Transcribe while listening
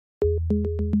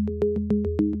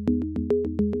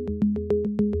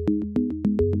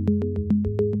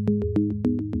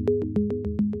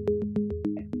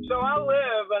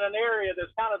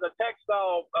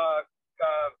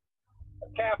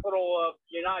capital of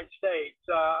the United States.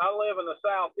 I live in the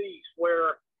Southeast,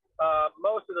 where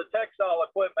most of the textile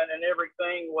equipment and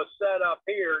everything was set up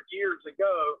here years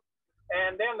ago,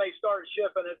 and then they started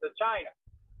shipping it to China.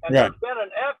 And Right. there's been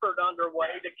an effort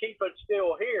underway to keep it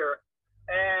still here.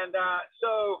 And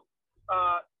so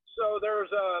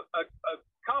there's a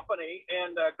company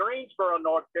in Greensboro,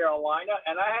 North Carolina,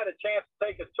 and I had a chance to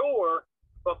take a tour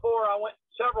before I went,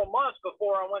 several months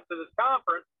before I went to this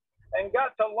conference, and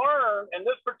got to learn. And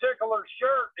this particular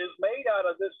shirt is made out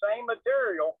of this same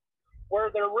material, where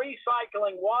they're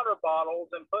recycling water bottles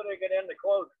and putting it into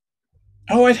clothing.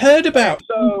 Oh, I'd heard about. And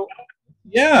so,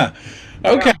 Yeah.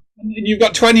 Okay. yeah, You've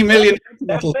got 20 million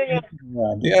that's bottles. being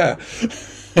Yeah.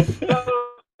 so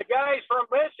the guys from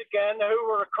Michigan who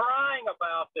were crying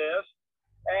about this,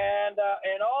 and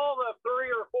all the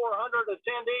 300 or 400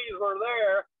 attendees were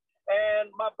there,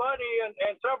 and my buddy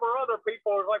and several other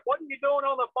people were like, "What are you doing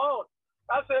on the phone?"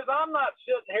 I says, "I'm not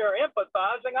sitting here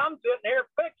empathizing. I'm sitting here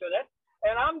fixing it,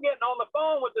 and I'm getting on the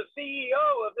phone with the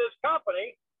CEO of this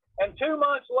company." And 2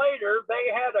 months later, they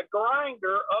had a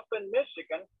grinder up in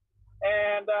Michigan,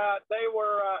 and they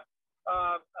were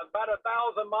about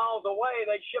 1,000 miles away.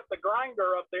 They shipped the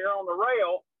grinder up there on the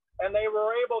rail, and they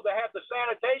were able to have the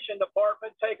sanitation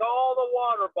department take all the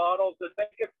water bottles that they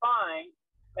could find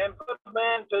and put them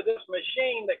into this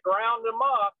machine that ground them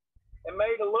up and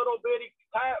made a little bitty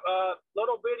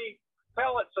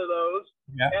pellets of those.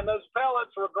 Yeah. And those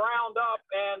pellets were ground up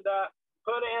and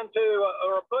put into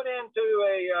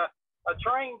a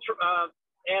train,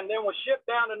 and then was shipped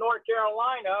down to North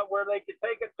Carolina, where they could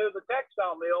take it to the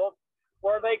textile mills,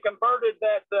 where they converted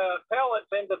that pellets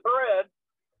into thread,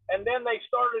 and then they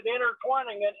started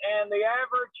intertwining it. And the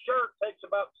average shirt takes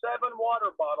about 7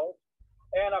 water bottles,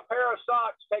 and a pair of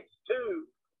socks takes 2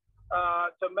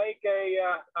 to make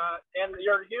and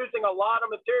you're using a lot of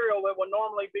material that would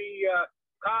normally be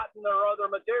cotton or other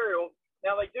materials.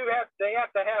 Now they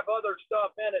have to have other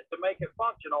stuff in it to make it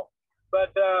functional,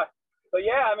 but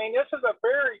yeah, I mean, this is a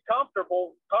very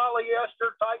comfortable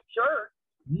polyester type shirt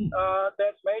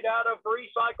that's made out of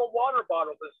recycled water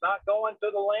bottles. It's not going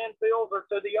to the landfills or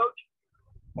to the ocean.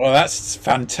 Well, that's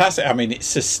fantastic. I mean, it's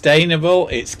sustainable.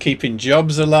 It's keeping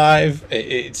jobs alive.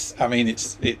 There's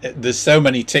so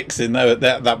many ticks in there,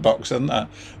 that box, isn't there?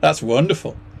 That's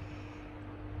wonderful.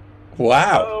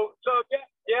 Wow. So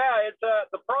yeah, it's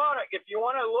the product. If you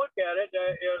want to look at it,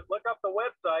 look up the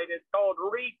website. It's called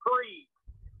Repreve,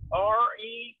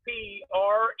 REPREVE.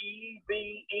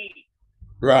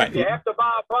 Right. If you have to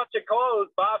buy a bunch of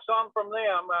clothes, buy some from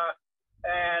them.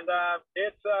 And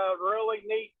it's really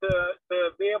neat to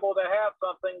be able to have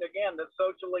something, again, that's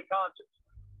socially conscious.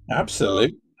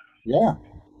 Absolutely. Yeah.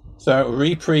 So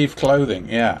Reprieve clothing.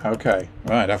 Yeah. Okay.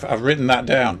 Right. I've written that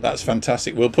down. That's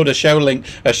fantastic. We'll put a show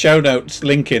notes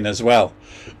link in as well.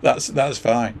 That's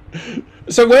fine.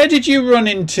 So where did you run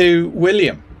into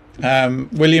William?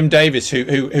 William Davis,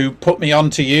 who put me on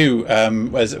to you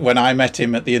when I met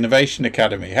him at the Innovation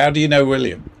Academy. How do you know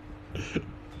William?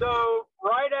 So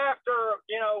right after,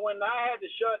 when I had to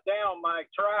shut down my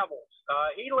travels,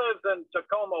 he lives in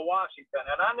Tacoma, Washington,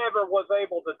 and I never was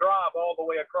able to drive all the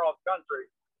way across country.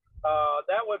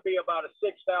 That would be about a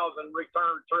 6,000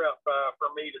 return trip for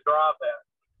me to drive that.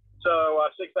 So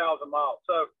 6,000 miles.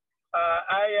 So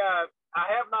I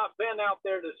have not been out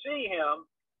there to see him,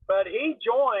 but he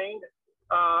joined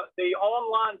the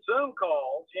online Zoom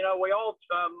calls. We all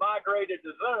migrated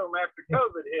to Zoom after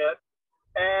COVID hit,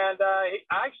 and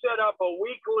I set up a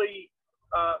weekly,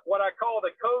 what I call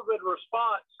the COVID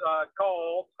response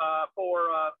call for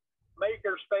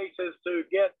maker spaces to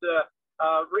get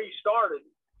restarted,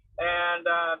 and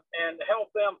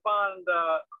help them find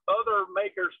other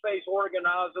makerspace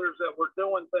organizers that were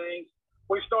doing things.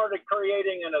 We started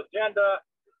creating an agenda,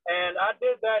 and I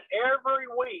did that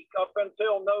every week up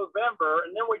until November,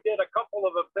 and then we did a couple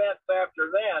of events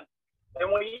after then. And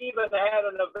we even had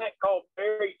an event called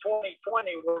Bury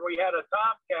 2020, where we had a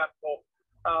time capsule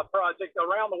project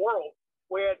around the world.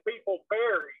 We had people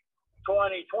bury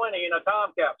 2020 in a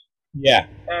time capsule.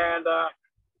 Yeah. And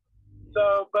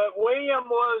but William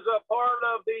was a part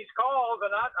of these calls,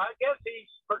 and I guess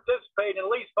he's participated in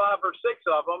at least 5 or 6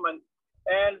 of them.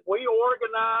 And we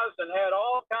organized and had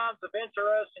all kinds of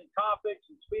interesting topics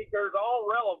and speakers, all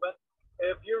relevant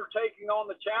if you're taking on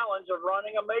the challenge of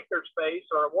running a makerspace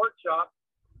or a workshop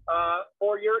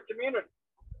for your community.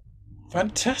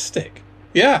 Fantastic.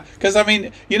 Yeah, because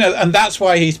and that's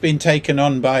why he's been taken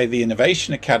on by the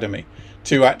Innovation Academy,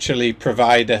 to actually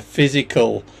provide a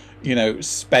physical,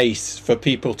 space for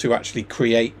people to actually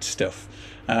create stuff,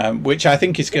 which I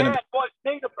think is going to. What's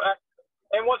neat about,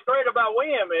 and what's great about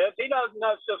William is he doesn't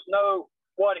just know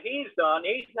what he's done,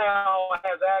 he now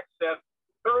has access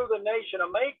through the Nation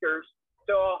of Makers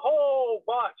to a whole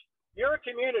bunch. Your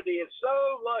community is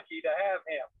so lucky to have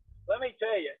him. Let me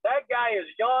tell you, that guy is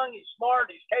young, he's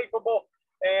smart, he's capable,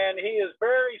 and he is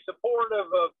very supportive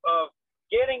of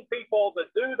getting people to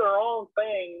do their own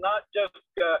thing, not just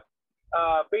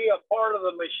be a part of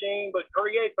the machine, but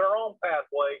create their own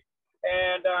pathway.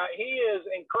 And he is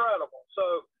incredible.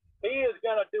 So he is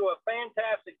going to do a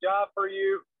fantastic job for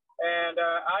you. And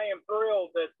I am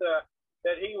thrilled that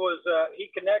he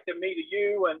connected me to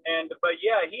you. But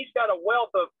yeah, he's got a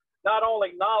wealth of not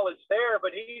only knowledge there,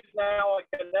 but he's now a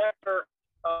connector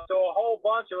to a whole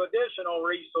bunch of additional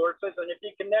resources. And if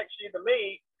he connects you to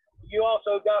me, you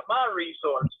also got my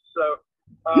resources. So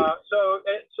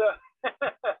it's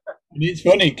it's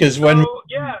funny because when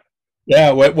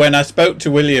I spoke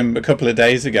to William a couple of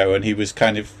days ago, and he was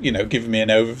kind of giving me an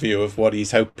overview of what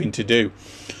he's hoping to do.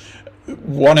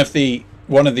 One of the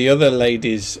other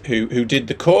ladies who did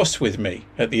the course with me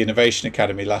at the Innovation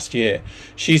Academy last year,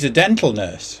 she's a dental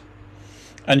nurse,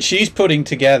 and she's putting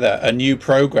together a new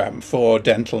program for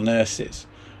dental nurses.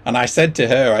 And I said to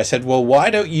her, I said, well, why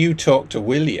don't you talk to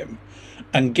William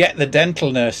and get the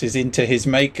dental nurses into his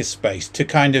makerspace to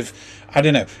kind of, I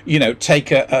don't know,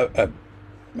 take a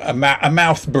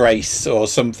mouth brace or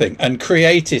something and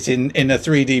create it in a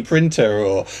 3D printer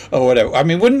or whatever. I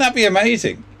mean, wouldn't that be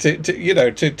amazing to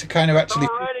kind of actually?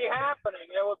 It's already happening.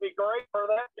 It would be great for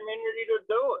that community to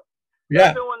do it.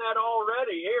 Yeah. They're doing that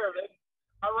already here.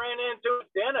 I ran into a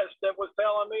dentist that was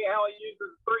telling me how he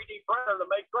uses a 3D printer to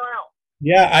make crowns.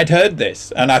 Yeah, I'd heard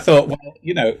this, and I thought, well,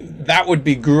 that would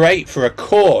be great for a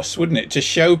course, wouldn't it? To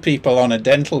show people on a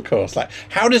dental course, like,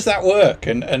 how does that work,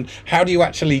 and how do you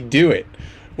actually do it?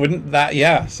 Wouldn't that?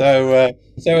 Yeah. So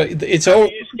it's all.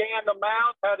 How do you scan the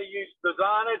mouth? How do you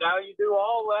design it? How do you do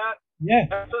all that? Yeah.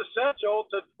 That's essential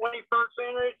to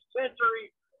 21st century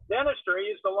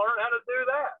dentistry, is to learn how to do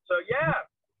that. So yeah,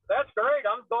 that's great.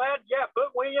 I'm glad. Yeah,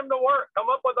 put William to work. Come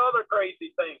up with other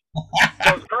crazy things.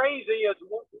 Because crazy is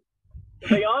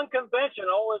the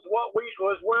unconventional is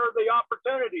where the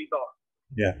opportunities are.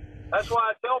 Yeah. That's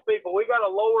why I tell people we got to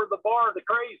lower the bar to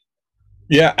crazy.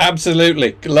 Yeah,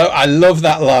 absolutely. I love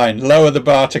that line. Lower the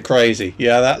bar to crazy.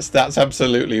 Yeah, that's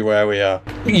absolutely where we are.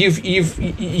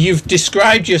 You've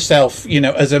described yourself,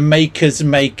 as a maker's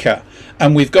maker,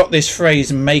 and we've got this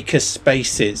phrase maker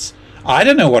spaces. I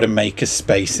don't know what a maker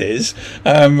space is.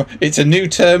 It's a new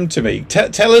term to me.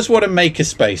 Tell us what a maker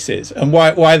space is and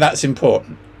why that's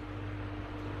important.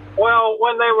 Well,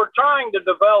 when they were trying to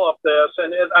develop this,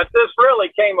 and this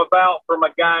really came about from a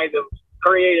guy that was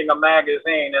creating a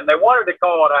magazine, and they wanted to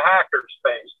call it a hacker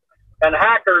space. And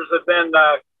hackers have been,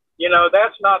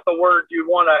 that's not the word you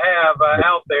want to have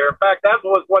out there. In fact, that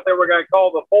was what they were going to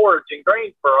call the Forge in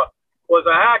Greensboro, was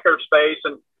a hacker space.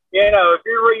 And, if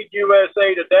you read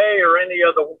USA Today or any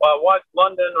of the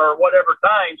London or whatever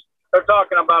Times, they're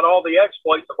talking about all the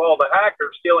exploits of all the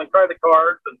hackers stealing credit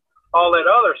cards and all that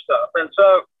other stuff. And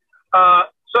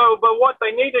but what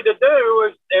they needed to do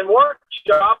is, in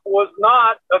workshop was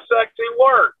not a sexy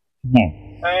word. No.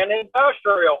 And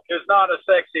industrial is not a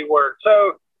sexy word.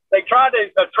 So they tried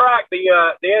to attract the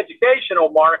educational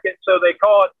market, so they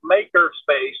call it maker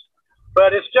space.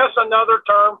 But it's just another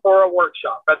term for a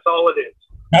workshop. That's all it is.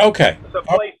 Okay. It's a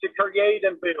place to create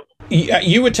and build.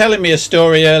 You were telling me a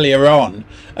story earlier on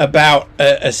about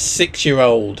a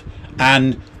 6-year-old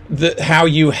and how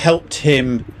you helped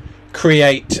him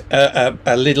create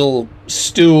a little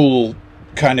stool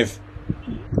kind of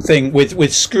thing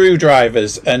with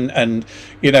screwdrivers and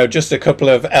just a couple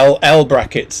of L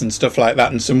brackets and stuff like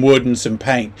that, and some wood and some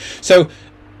paint. So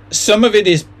some of it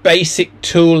is basic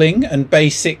tooling and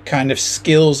basic kind of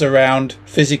skills around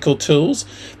physical tools,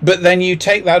 but then you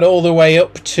take that all the way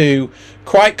up to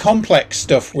quite complex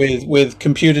stuff with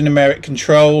computer numeric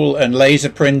control and laser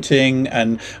printing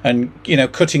and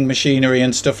cutting machinery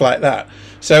and stuff like that.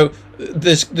 So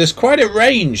there's quite a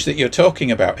range that you're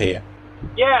talking about here.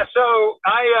 Yeah. So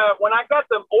when I got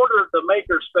them ordered the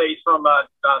makerspace from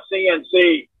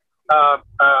CNC,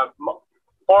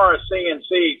 Morris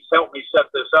CNC helped me set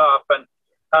this up, and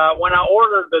when I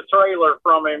ordered the trailer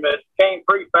from him, it came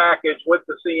pre-packaged with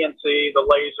the CNC, the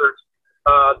lasers,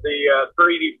 the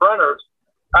 3D printers.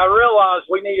 I realized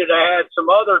we needed to add some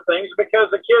other things because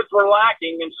the kids were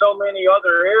lacking in so many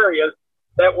other areas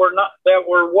that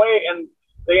were way, and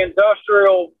the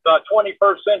industrial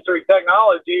 21st century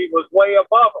technology was way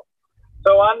above them.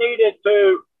 So I needed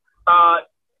to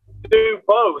do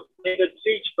both. I needed to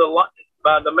teach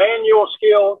the manual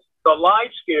skills, the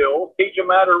life skills, teach them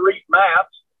how to read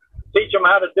maps, teach them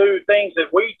how to do things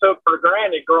that we took for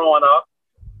granted growing up,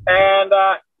 and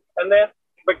then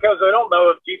because they don't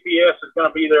know if GPS is going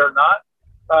to be there or not.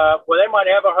 Well, they might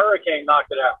have a hurricane knock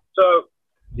it out. So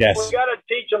yes, we got to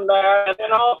teach them that. And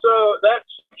then also that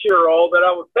 6-year-old that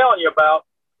I was telling you about,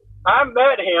 I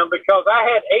met him because I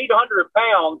had 800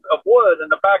 pounds of wood in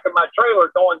the back of my trailer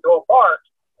going to a park,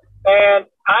 and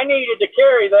I needed to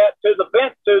carry that to the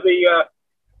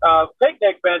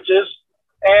picnic benches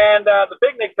and the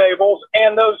picnic tables,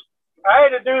 and those. I had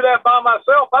to do that by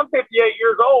myself. I'm 58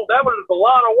 years old. That was a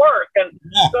lot of work. And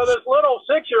so this little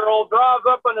 6-year-old drives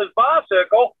up on his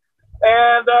bicycle,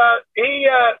 and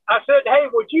I said, "Hey,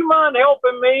 would you mind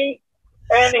helping me?"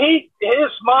 And his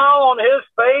smile on his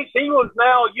face, he was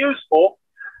now useful,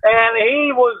 and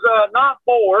he was not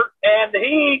bored, and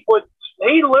he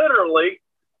literally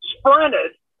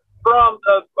sprinted from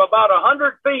about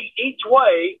 100 feet each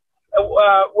way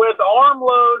with an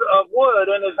armload of wood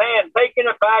in his hand, taking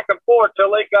it back and forth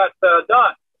till it got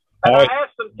done. And I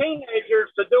asked some teenagers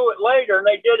to do it later, and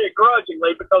they did it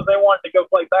grudgingly because they wanted to go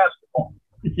play basketball.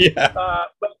 Yeah.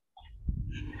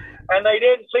 And they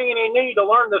didn't see any need to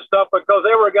learn this stuff because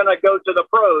they were going to go to the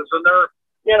pros, and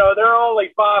they're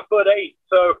only 5'8".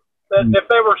 So if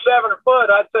they were 7 foot,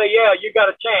 I'd say, yeah, you got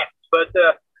a chance. But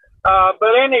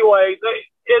anyway,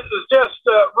 it was just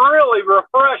really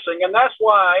refreshing, and that's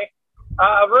why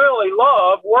I really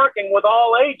love working with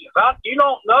all ages. You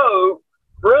don't know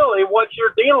really what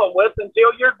you're dealing with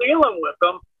until you're dealing with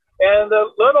them, and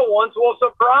the little ones will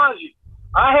surprise you.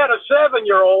 I had a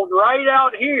 7-year-old right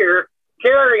out here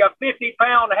carry a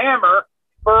 50-pound hammer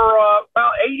for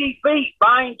about 80 feet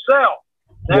by himself.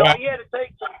 Now, he had to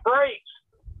take some breaks,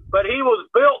 but he was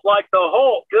built like the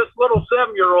Hulk. This little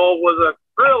 7-year-old was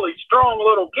a really strong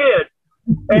little kid,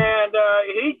 and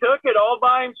he took it all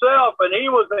by himself, and he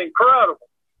was incredible.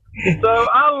 So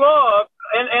I love,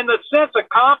 and the sense of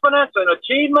confidence and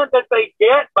achievement that they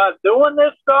get by doing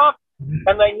this stuff,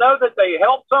 and they know that they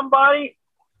help somebody.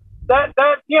 That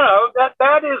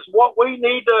is what we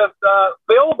need to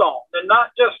build on, and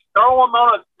not just throw them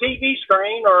on a TV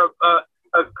screen or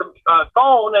a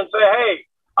phone and say, "Hey,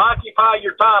 occupy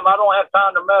your time. I don't have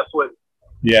time to mess with you."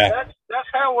 Yeah, that's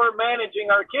how we're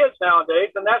managing our kids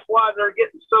nowadays, and that's why they're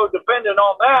getting so dependent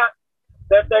on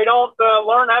that they don't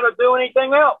learn how to do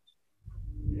anything else.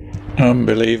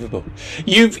 Unbelievable.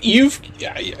 You've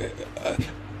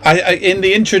in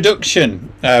the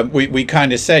introduction, we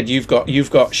kind of said you've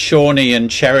got Shawnee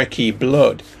and Cherokee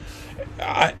blood.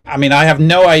 I mean, I have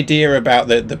no idea about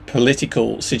the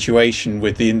political situation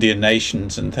with the Indian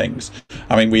nations and things.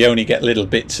 I mean, we only get little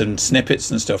bits and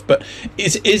snippets and stuff. But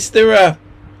is there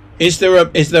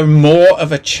more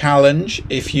of a challenge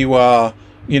if you are,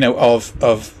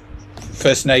 of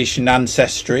First Nation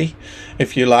ancestry,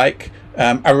 if you like,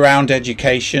 around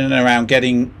education, around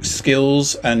getting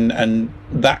skills and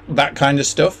that kind of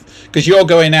stuff? Because you're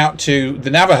going out to the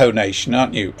Navajo Nation,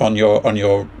 aren't you, on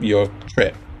your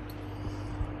trip?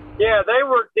 Yeah, they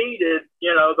were deeded,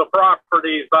 the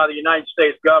properties by the United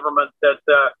States government that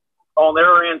on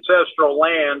their ancestral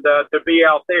land to be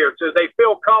out there. So they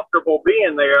feel comfortable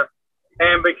being there.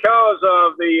 And because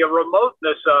of the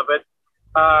remoteness of it,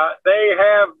 they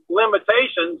have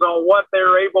limitations on what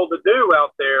they're able to do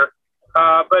out there.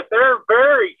 But they're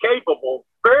very capable,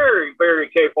 very, very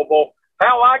capable.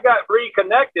 How I got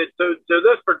reconnected to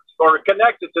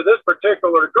connected to this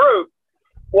particular group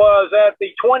was at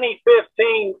the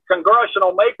 2015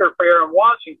 Congressional Maker Faire in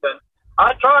Washington.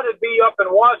 I try to be up in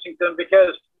Washington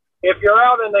because if you're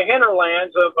out in the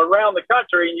hinterlands of around the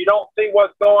country and you don't see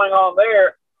what's going on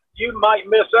there, you might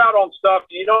miss out on stuff.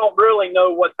 You don't really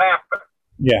know what's happening.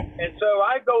 Yeah. And so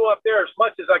I go up there as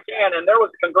much as I can, and there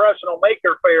was a Congressional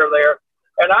Maker Faire there,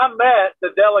 and I met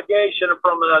the delegation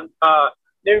from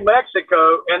New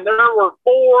Mexico, and there were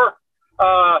 4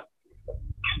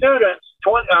 students,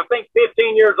 I think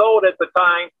 15 years old at the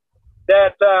time,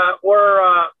 that were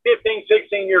 15,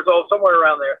 16 years old, somewhere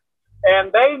around there.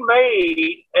 And they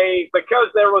made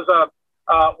because there was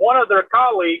one of their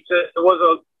colleagues that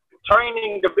was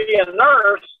training to be a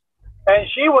nurse, and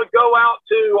she would go out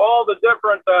to all the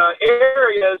different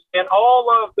areas, and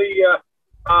all of the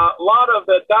a lot of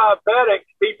the diabetic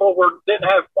people didn't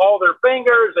have all their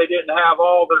fingers, they didn't have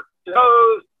all their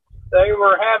toes,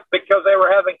 because they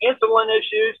were having insulin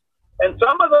issues, and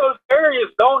some of those areas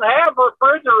don't have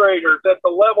refrigerators at the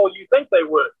level you think they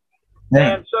would.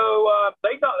 Yeah. And so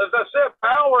they don't, as I said,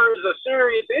 power is a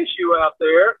serious issue out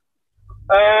there,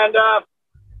 and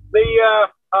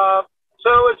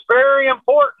so it's very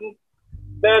important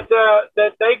that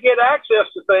they get access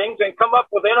to things and come up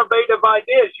with innovative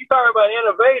ideas. You talk about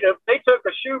innovative. They took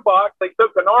a shoebox, they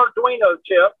took an Arduino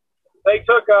chip, they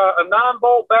took a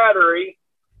 9-volt battery,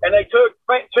 and they took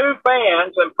 2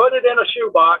 fans and put it in a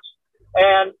shoebox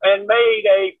and made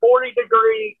a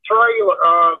 40-degree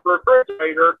trailer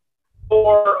refrigerator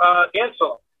for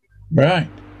insulin. Right.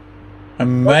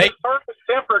 Amazing. Perfect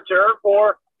temperature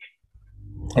for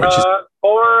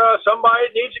somebody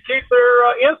that needs to keep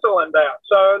their insulin down.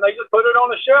 So they just put it on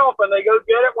the shelf and they go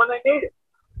get it when they need it.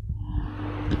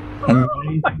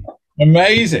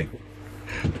 Amazing.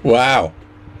 Wow.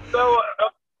 So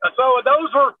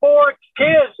those were 4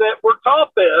 kids that were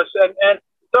taught this, and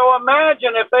so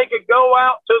imagine if they could go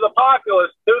out to the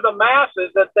populace, to the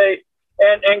masses,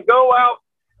 and go out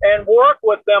and work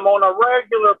with them on a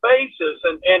regular basis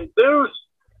and do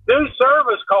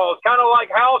service calls, kind of like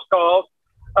house calls,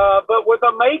 but with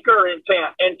a maker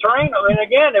intent, and train them. And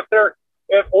again, if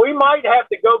we might have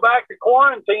to go back to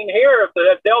quarantine here, if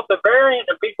the Delta variant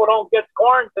and people don't get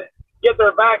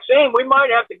their vaccine, we might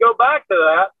have to go back to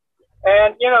that.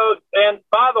 And, and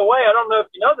by the way, I don't know if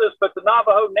you know this, but the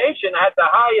Navajo Nation had the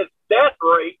highest death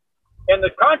rate in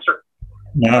the country.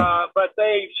 Yeah. But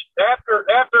they, after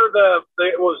that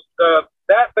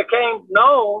became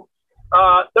known,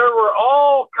 there were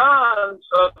all kinds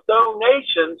of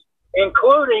donations,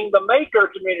 including the maker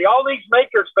community, all these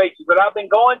maker spaces that I've been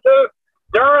going to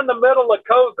during the middle of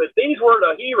COVID. These were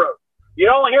the heroes. You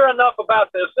don't hear enough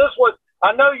about this.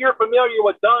 I know you're familiar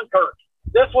with Dunkirk.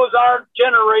 This was our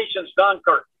generation's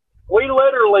Dunkirk. We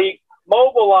literally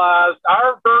mobilized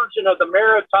our version of the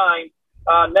maritime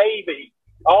Navy.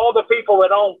 All the people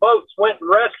that owned boats went and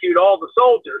rescued all the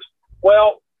soldiers.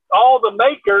 Well, all the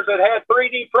makers that had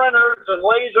 3D printers and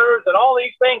lasers and all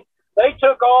these things, they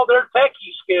took all their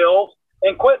techie skills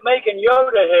and quit making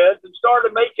Yoda heads and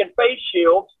started making face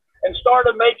shields and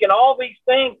started making all these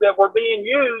things that were being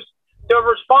used to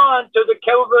respond to the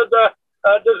COVID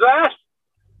disaster.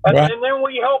 And, right. And then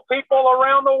we help people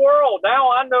around the world.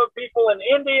 Now I know people in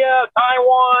India,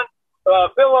 Taiwan,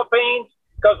 Philippines,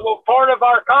 because part of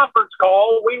our conference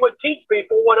call, we would teach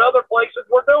people what other places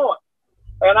were doing.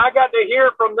 And I got to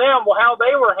hear from them how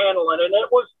they were handling it.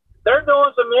 And they're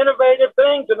doing some innovative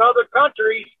things in other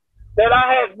countries that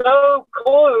I had no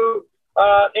clue.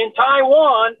 In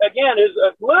Taiwan, again, is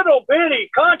a little bitty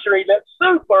country that's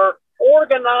super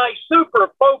organized,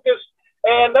 super focused.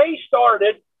 And they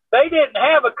didn't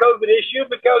have a COVID issue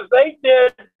because they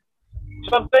did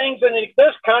some things in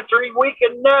this country we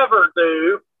can never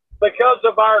do because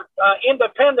of our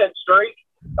independence streak.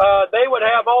 They would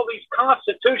have all these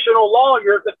constitutional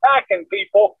lawyers attacking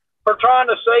people for trying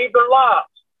to save their lives.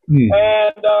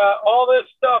 And all this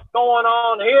stuff going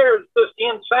on here is just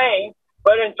insane.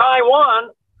 But in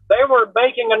Taiwan, they were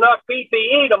making enough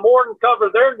PPE to more than cover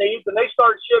their needs, and they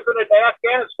started shipping it to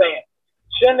Afghanistan,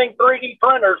 sending 3D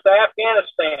printers to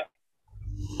Afghanistan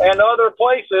and other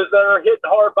places that are hit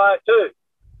hard by it too.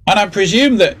 And I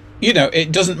presume that,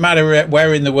 it doesn't matter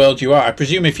where in the world you are. I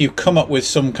presume if you come up with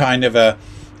some kind of a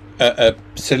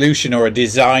solution or a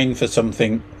design for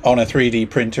something on a 3D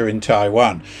printer in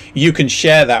Taiwan, you can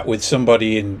share that with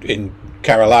somebody in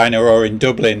Carolina or in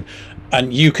Dublin,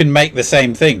 and you can make the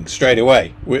same thing straight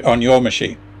away on your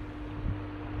machine.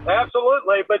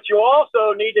 Absolutely, but you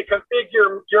also need to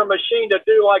configure your machine to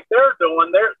do like they're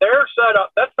doing. They're set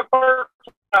up. That's the first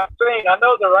thing. I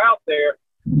know they're out there,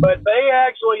 but they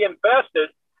actually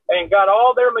invested and got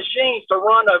all their machines to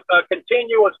run a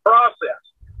continuous process.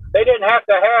 They didn't have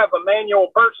to have a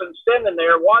manual person sitting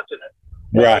there watching it.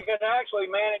 Right. They could actually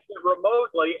manage it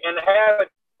remotely and have it.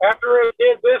 After it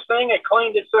did this thing, it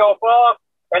cleaned itself off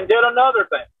and did another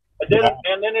thing.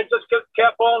 And then it just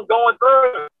kept on going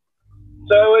through.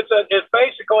 So it's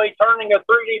basically turning a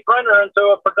 3D printer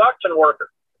into a production worker.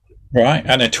 Right,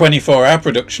 and a 24-hour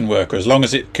production worker, as long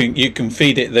as you can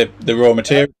feed it the raw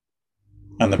material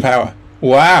and the power.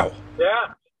 Wow.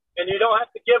 Yeah, and you don't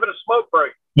have to give it a smoke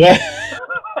break. Yeah.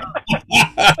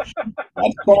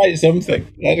 That's quite something.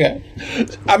 Okay.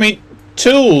 I mean,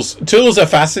 tools are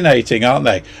fascinating, aren't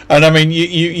they? And I mean,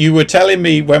 you were telling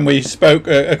me when we spoke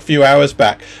a few hours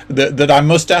back that I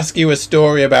must ask you a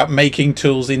story about making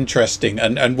tools interesting.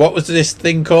 And what was this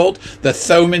thing called? The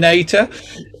Thominator?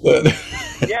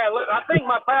 Yeah, look, I think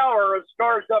my power is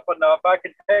charged up enough. I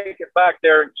can take it back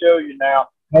there and show you now.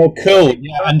 Oh, cool.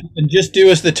 Yeah, and just do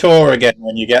us the tour again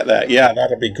when you get there. Yeah,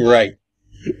 that'd be great.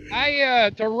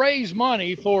 To raise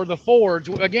money for the Forge,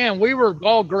 again, we were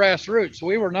all grassroots.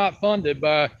 We were not funded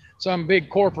by some big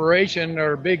corporation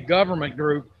or big government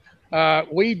group.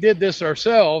 We did this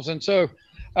ourselves. And so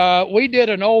we did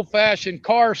an old-fashioned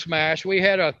car smash. We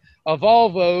had a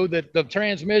Volvo that the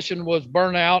transmission was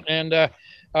burnt out, and it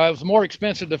was more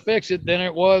expensive to fix it than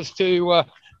it was to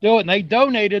do it. And they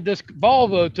donated this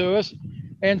Volvo to us.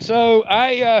 And so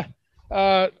I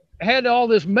had all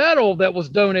this metal that was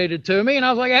donated to me, and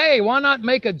I was like, hey, why not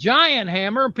make a giant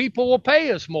hammer and people will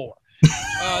pay us more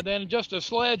than just a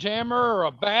sledgehammer or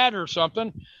a bat or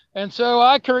something. And so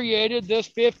I created this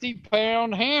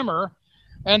 50-pound hammer.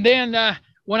 And then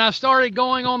when I started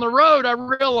going on the road, I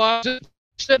realized it's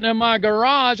sitting in my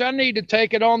garage. I need to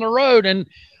take it on the road. And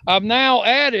I've now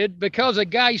added, because a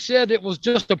guy said it was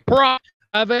just a prop,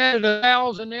 I've added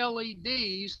 1,000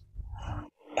 LEDs.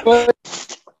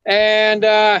 And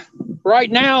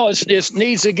right now it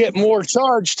needs to get more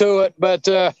charge to it. But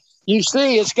you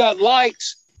see, it's got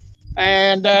lights.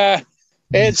 And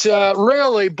it's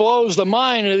really blows the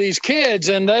mind of these kids,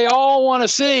 and they all want to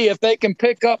see if they can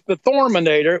pick up the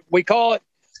Thorminator. We call it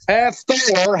half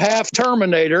Thor, half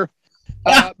Terminator,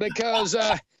 because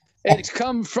it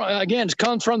comes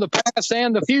from the past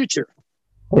and the future.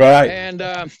 Right.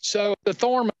 And so the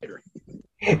Thorminator.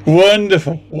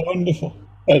 Wonderful, wonderful.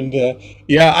 And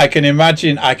yeah, I can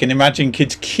imagine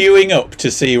kids queuing up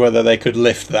to see whether they could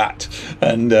lift that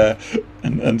and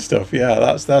stuff.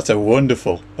 Yeah, that's a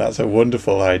wonderful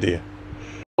idea.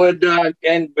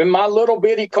 And in my little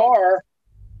bitty car,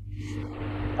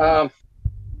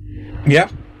 yeah.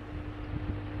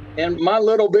 In my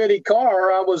little bitty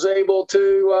car, I was able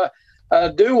to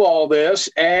do all this,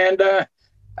 and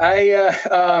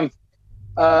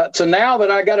so now that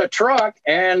I got a truck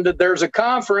and there's a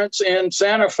conference in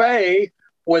Santa Fe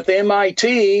with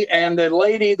MIT, and the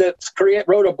lady that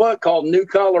wrote a book called New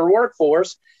Color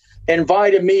Workforce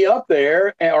invited me up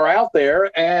there or out there.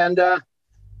 And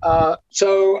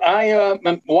so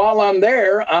while I'm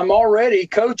there, I'm already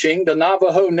coaching the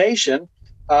Navajo Nation.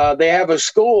 They have a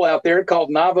school out there called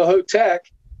Navajo Tech,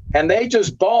 and they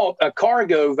just bought a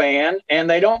cargo van and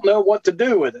they don't know what to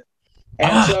do with it.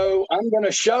 And so I'm going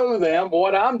to show them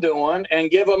what I'm doing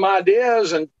and give them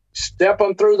ideas and step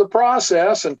them through the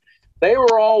process. And they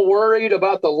were all worried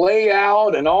about the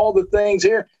layout and all the things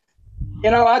here.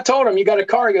 You know, I told them, you got a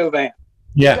cargo van.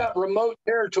 Yeah. You got remote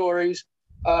territories.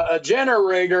 A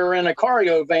generator in a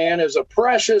cargo van is a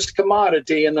precious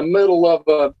commodity in the middle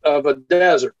of a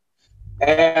desert,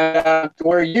 and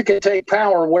where you can take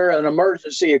power where an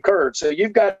emergency occurred. So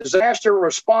you've got disaster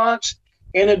response,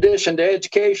 in addition to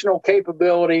educational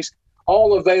capabilities,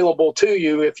 all available to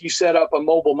you if you set up a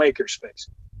mobile makerspace.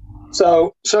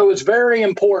 So it's very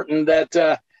important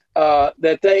that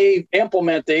that they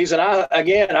implement these. And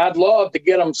I'd love to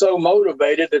get them so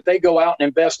motivated that they go out and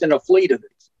invest in a fleet of these.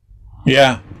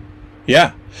 Yeah.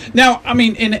 Now, I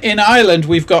mean, in Ireland,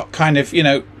 we've got kind of,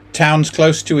 towns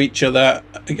close to each other.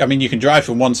 I mean, you can drive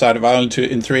from one side of Ireland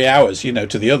in 3 hours,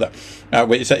 to the other.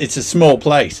 It's a small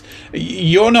place.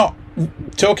 You're not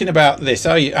talking about this,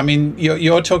 are you? I mean,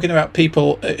 you're talking about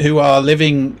people who are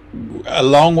living a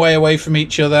long way away from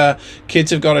each other.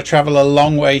 Kids have got to travel a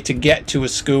long way to get to a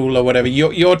school or whatever.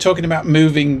 You're talking about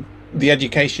moving the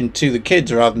education to the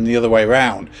kids rather than the other way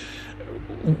around.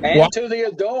 And to the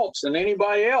adults and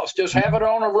anybody else. Just have it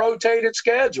on a rotated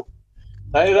schedule.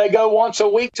 They go once a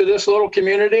week to this little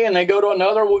community, and they go to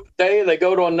another day, they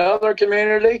go to another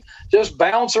community. Just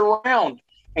bounce around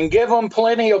and give them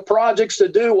plenty of projects to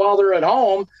do while they're at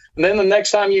home. And then the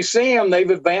next time you see them, they've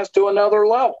advanced to another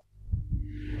level.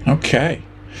 Okay.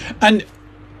 And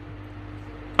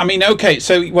I mean, okay,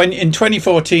 so when in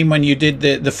 2014, when you did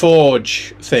the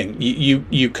Forge thing,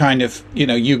 you kind of,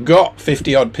 you got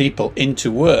 50 odd people into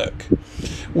work.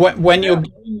 When you're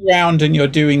going around and you're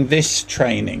doing this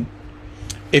training,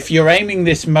 if you're aiming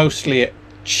this mostly at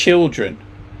children,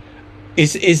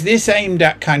 is this aimed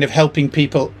at kind of helping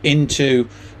people into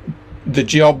the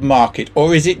job market,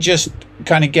 or is it just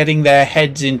kind of getting their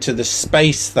heads into the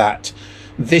space that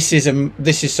this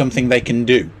is something they can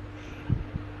do?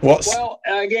 Well,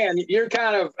 again, you're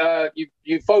kind of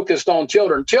you focused on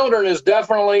children. Children is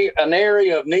definitely an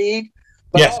area of need,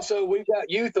 but also we've got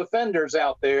youth offenders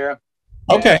out there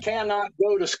that cannot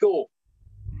go to school.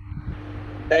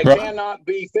 They cannot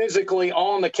be physically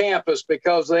on the campus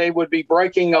because they would be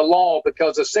breaking a law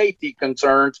because of safety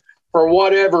concerns for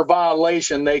whatever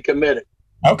violation they committed.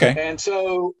 Okay. And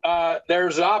so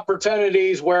there's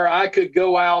opportunities where I could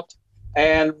go out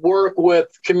and work with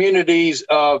communities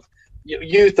of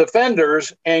youth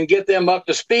offenders and get them up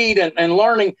to speed and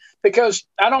learning, because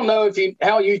I don't know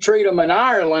how you treat them in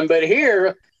Ireland, but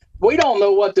here we don't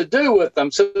know what to do with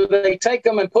them. So they take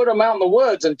them and put them out in the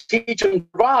woods and teach them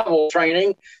survival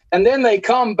training. And then they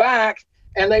come back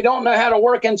and they don't know how to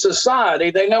work in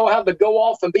society. They know how to go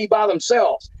off and be by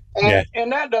themselves.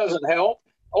 And that doesn't help.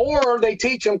 Or they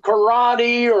teach them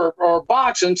karate or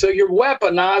boxing. So you're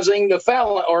weaponizing the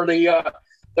felon or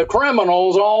the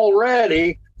criminals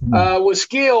already with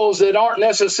skills that aren't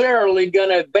necessarily going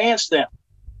to advance them.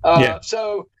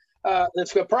 So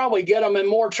that's going to probably get them in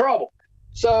more trouble.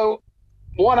 So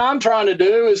what I'm trying to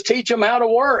do is teach them how to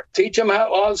work, teach them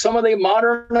how some of the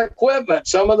modern equipment,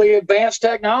 some of the advanced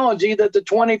technology that the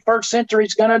 21st century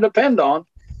is going to depend on,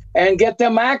 and get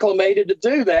them acclimated to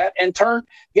do that, and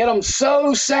get them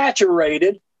so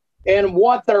saturated in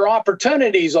what their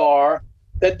opportunities are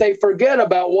that they forget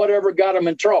about whatever got them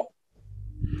in trouble.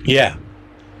 Yeah.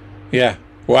 Yeah.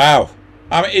 Wow.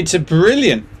 I mean, it's a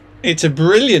brilliant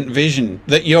vision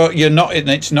that you're not, and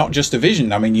it's not just a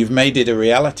vision. I mean, you've made it a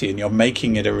reality, and you're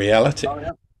making it a reality. Oh,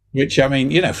 yeah. Which, I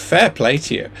mean, fair play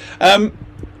to you.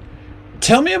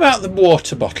 Tell me about the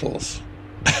water bottles.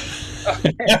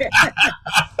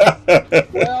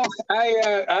 Well,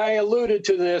 I alluded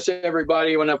to this,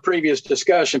 everybody, in a previous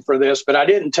discussion for this, but I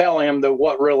didn't tell him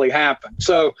what really happened.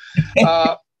 So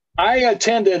I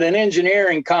attended an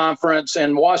engineering conference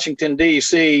in Washington,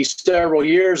 D.C. several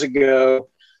years ago.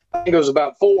 I think it was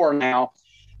about 4 now.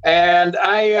 And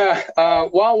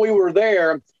while we were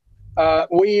there,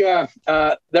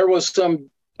 there was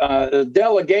some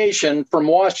delegation from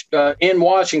in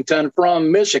Washington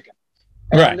from Michigan.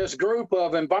 And this group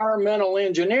of environmental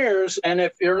engineers, and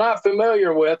if you're not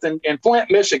familiar with, in Flint,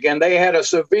 Michigan, they had a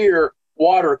severe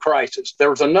water crisis. There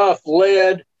was enough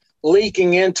lead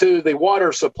leaking into the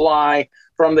water supply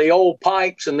from the old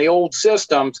pipes and the old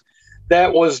systems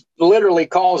that was literally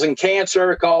causing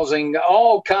cancer, causing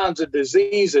all kinds of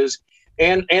diseases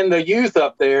in the youth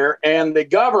up there. And the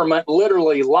government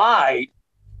literally lied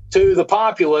to the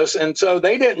populace. And so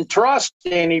they didn't trust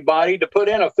anybody to put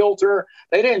in a filter.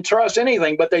 They didn't trust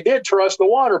anything, but they did trust the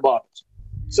water bottles.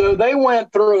 So they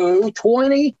went through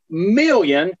 20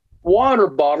 million water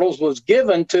bottles was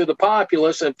given to the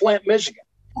populace in Flint, Michigan.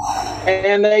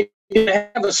 And they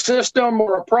didn't have a system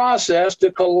or a process to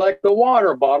collect the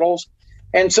water bottles.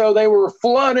 And so they were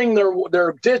flooding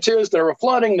their ditches. They were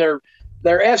flooding their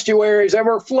estuaries. They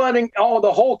were flooding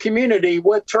the whole community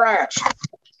with trash.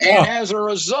 And as a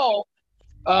result,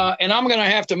 and I'm going to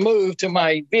have to move to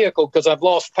my vehicle because I've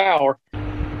lost power.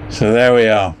 So there we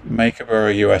are,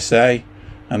 Makerboro, USA,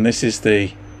 and this is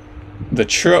the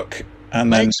truck,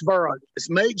 and then Makesboro. It's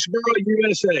Makesboro,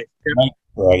 USA.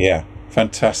 Makesboro, yeah,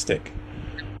 fantastic.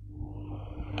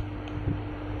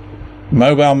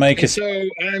 Mobile Maker. So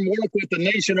I'm working with the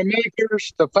Nation of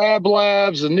Makers, the Fab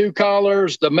Labs, the New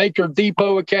Collars, the Maker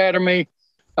Depot Academy,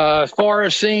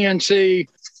 Forest CNC,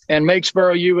 and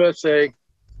Makesboro, USA.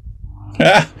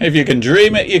 If you can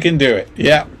dream it, you can do it.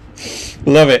 Yeah,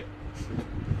 love it.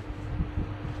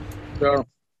 So,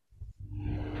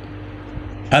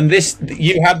 and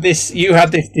you had this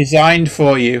designed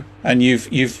for you, and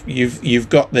you've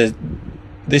got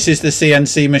this is the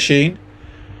CNC machine.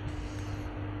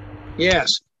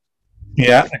 Yes.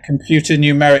 Yeah, a computer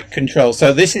numeric control.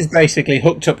 So this is basically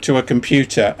hooked up to a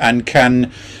computer and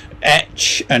can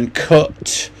etch and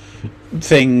cut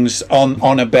things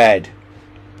on a bed.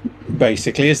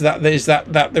 Basically, is that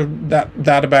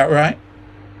about right?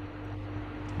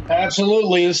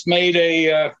 Absolutely, it's made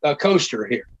a coaster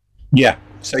here. Yeah.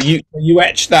 So you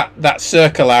etch that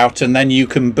circle out, and then you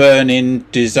can burn in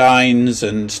designs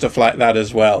and stuff like that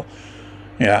as well.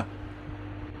 Yeah.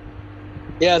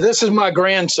 Yeah, this is my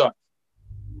grandson.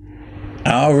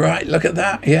 All right, look at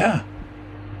that. Yeah.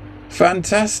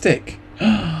 Fantastic.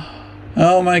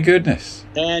 Oh my goodness.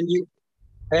 And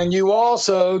you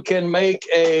also can make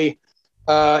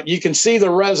you can see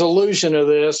the resolution of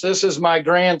this. This is my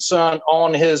grandson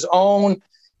on his own.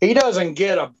 He doesn't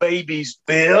get a baby's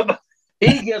bib.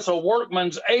 He gets a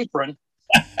workman's apron.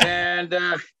 And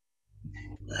I'm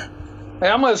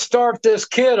going to start this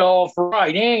kid off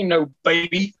right. He ain't no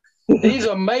baby. He's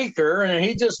a maker, and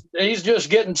he's just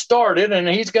getting started, and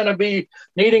he's going to be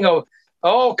needing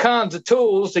all kinds of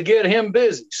tools to get him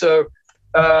busy. So,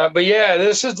 but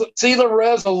yeah, see the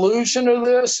resolution of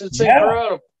this? It's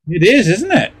incredible. It is,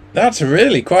 isn't it? That's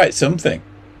really quite something.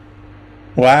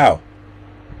 Wow.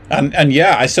 And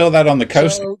yeah, I saw that on the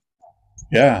coast. So,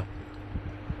 yeah.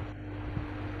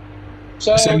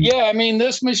 So yeah, I mean,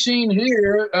 this machine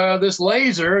here, this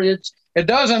laser, it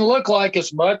doesn't look like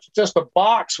it's much, just a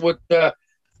box with a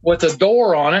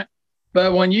door on it.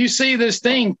 But when you see this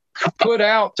thing put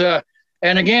out,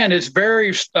 and again, it's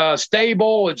very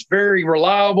stable, it's very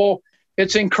reliable,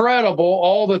 it's incredible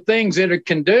all the things that it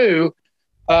can do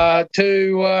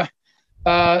to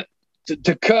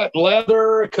cut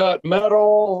leather, cut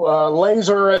metal,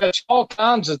 laser etch, all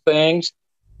kinds of things.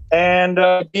 And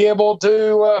be able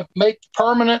to make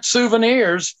permanent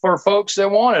souvenirs for folks that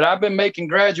want it. I've been making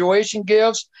graduation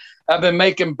gifts. I've been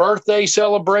making birthday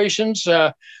celebrations,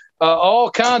 all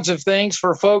kinds of things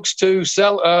for folks to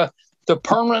sell, to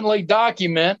permanently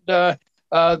document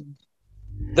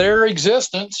their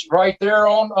existence right there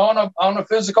on a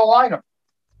physical item.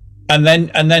 And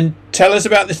then tell us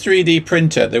about the 3D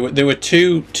printer. There were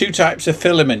two types of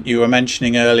filament you were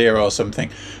mentioning earlier or something.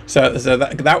 So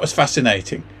that was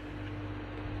fascinating.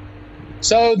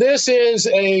 So this is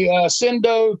a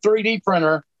Sendo 3D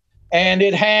printer, and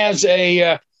it has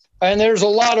and there's a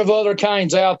lot of other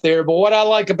kinds out there. But what I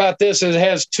like about this is it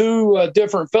has two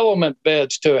different filament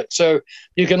beds to it. So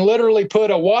you can literally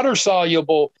put a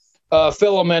water-soluble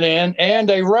filament in and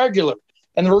a regular.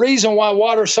 And the reason why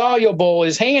water soluble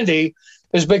is handy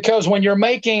is because when you're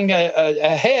making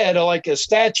a head, like a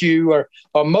statue or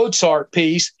a Mozart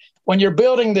piece, when you're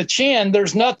building the chin,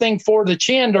 there's nothing for the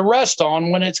chin to rest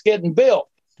on when it's getting built.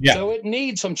 Yeah. So it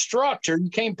needs some structure. You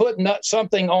can't put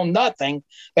something on nothing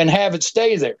and have it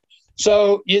stay there.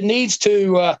 So it needs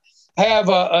to have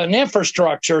an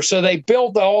infrastructure. So they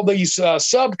built all these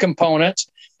subcomponents,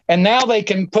 and now they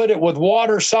can put it with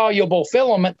water soluble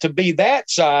filament to be that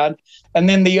side, and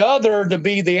then the other to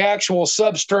be the actual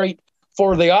substrate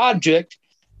for the object.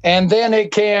 And then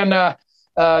it can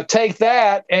take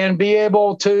that and be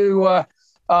able to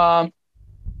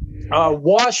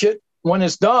wash it when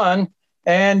it's done,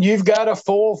 and you've got a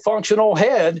full functional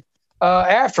head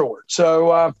afterward.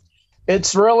 So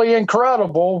it's really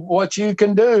incredible what you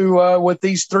can do with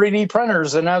these 3D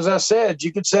printers. And as I said,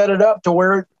 you could set it up to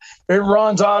where it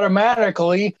runs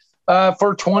automatically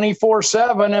for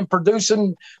 24/7 and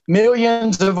producing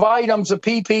millions of items of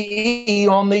PPE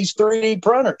on these 3D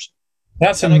printers.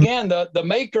 And again, the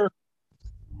maker,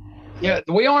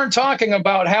 we aren't talking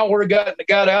about how we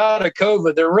got out of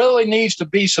COVID. There really needs to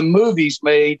be some movies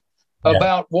made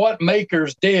about what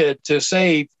makers did to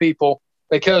save people,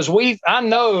 because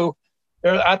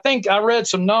I think I read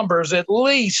some numbers, at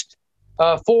least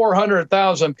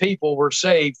 400,000 people were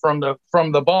saved from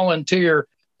the volunteer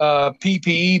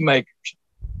PPE makers.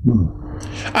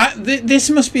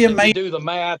 This must be amazing. Do the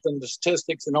math and the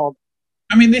statistics and all.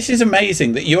 I mean, this is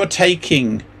amazing that you're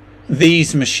taking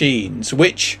these machines,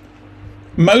 which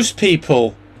most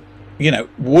people,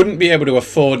 wouldn't be able to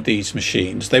afford these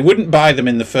machines. They wouldn't buy them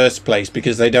in the first place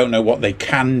because they don't know what they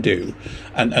can do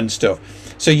and stuff.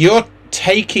 So you're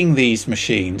taking these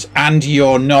machines and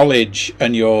your knowledge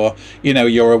and your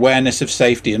awareness of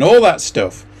safety and all that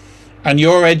stuff, and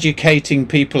you're educating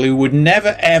people who would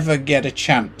never ever get a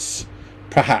chance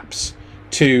perhaps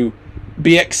to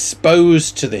be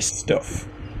exposed to this stuff.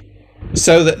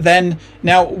 So that then,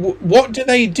 now what do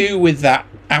they do with that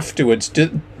afterwards?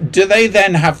 Do they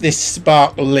then have this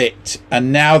spark lit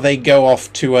and now they go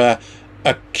off to a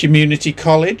community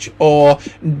college, or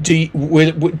do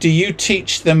you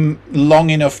teach them long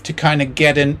enough to kind of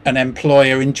get an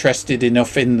employer interested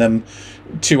enough in them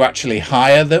to actually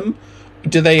hire them?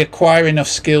 Do they acquire enough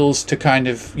skills to kind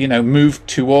of move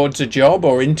towards a job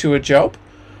or into a job,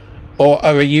 or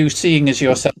are you seeing as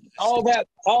yourself? All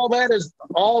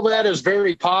that is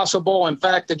very possible. In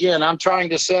fact, again, I'm trying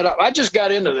to set up. I just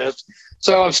got into this,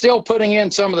 so I'm still putting in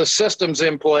some of the systems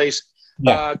in place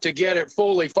to get it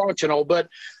fully functional. But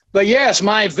yes,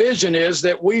 my vision is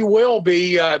that we will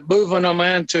be moving them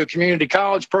into community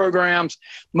college programs,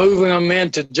 moving them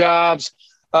into jobs.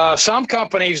 Some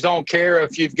companies don't care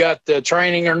if you've got the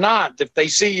training or not, if they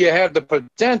see you have the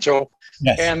potential.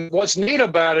 Yes. And what's neat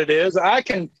about it is I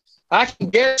can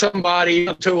get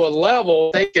somebody to a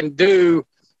level they can do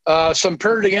some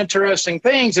pretty interesting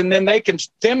things, and then they can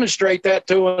demonstrate that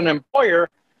to an employer,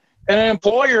 and an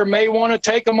employer may want to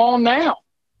take them on now.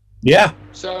 Yeah.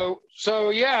 So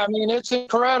yeah, I mean, it's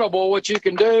incredible what you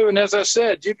can do. And as I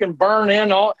said, you can burn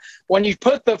in when you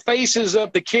put the faces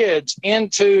of the kids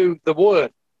into the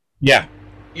wood. Yeah.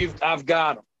 I've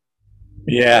got them.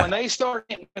 Yeah. When they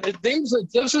start,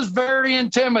 this is very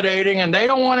intimidating, and they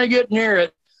don't want to get near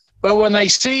it. But when they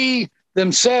see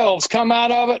themselves come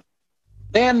out of it,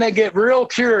 then they get real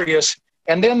curious,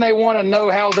 and then they want to know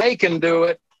how they can do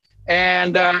it,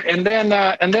 and then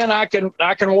I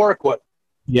can work with them.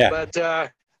 Yeah. But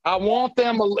I want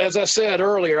them, as I said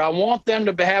earlier, I want them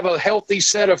to have a healthy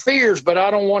set of fears, but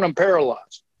I don't want them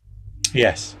paralyzed.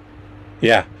 Yes.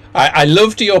 Yeah. I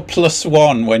loved your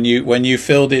 +1 when you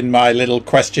filled in my little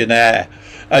questionnaire.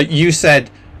 You said,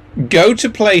 go to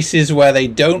places where they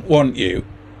don't want you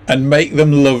and make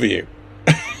them love you.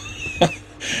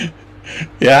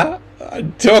 Yeah.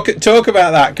 Talk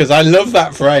about that, because I love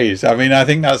that phrase. I mean, I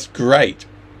think that's great.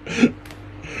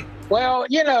 Well,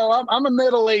 I'm a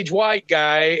middle-aged white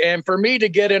guy, and for me to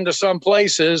get into some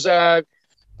places,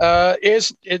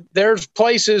 there's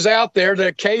places out there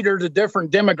that cater to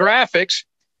different demographics,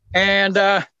 and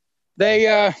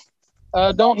they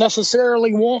don't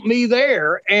necessarily want me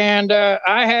there. And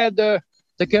I had to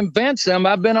to convince them.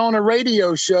 I've been on a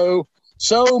radio show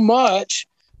so much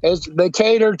as they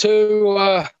cater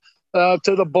to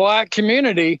the Black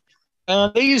community.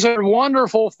 And these are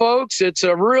wonderful folks. It's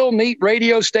a real neat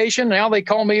radio station. Now they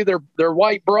call me their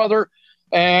white brother,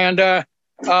 and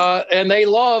they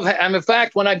love. And in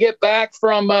fact, when I get back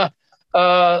from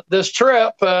this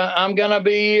trip, I'm going to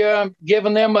be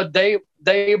giving them a day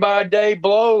by day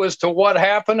blow as to what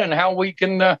happened and how we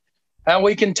can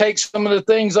take some of the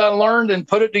things I learned and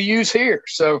put it to use here.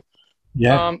 So,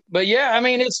 yeah. But yeah, I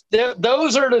mean,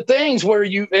 those are the things where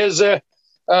you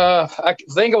I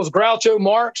think it was Groucho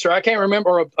Marx, or I can't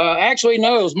remember. Actually,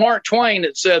 no, it was Mark Twain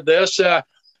that said this.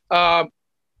 I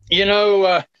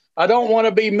don't want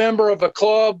to be a member of a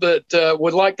club that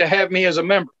would like to have me as a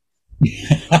member. It's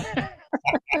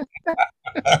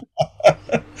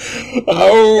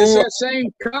that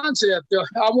same concept.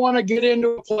 I want to get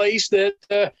into a place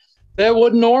that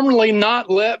would normally not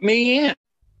let me in.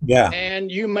 Yeah.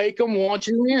 And you make them want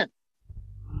you in.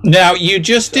 Now, you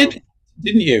just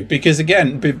didn't you? Because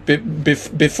again,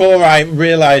 before I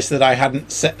realised that I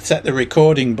hadn't set the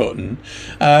recording button,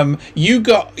 you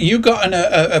got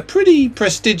a pretty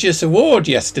prestigious award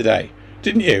yesterday,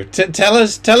 didn't you? Tell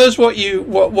us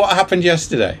what happened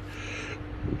yesterday.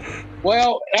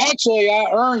 Well, actually,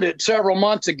 I earned it several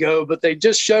months ago, but they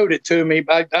just showed it to me.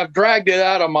 I've dragged it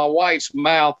out of my wife's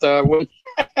mouth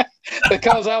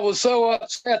because I was so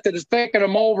upset that it's taken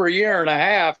them over a year and a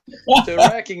half to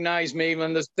recognize me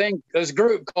in this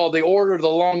group called the Order of the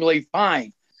Longleaf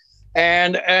Pine.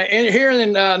 And here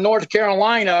in North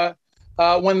Carolina,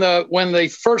 when they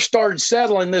first started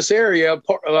settling this area,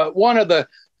 one of the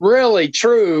really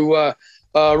true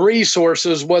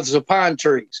resources was the pine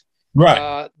trees.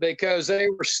 Right. Because they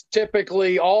were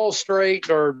typically all straight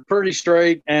or pretty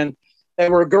straight, and they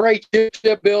were great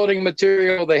shipbuilding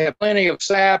material. They had plenty of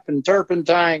sap and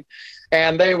turpentine,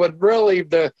 and they would really,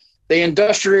 the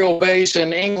industrial base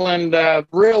in England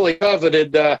really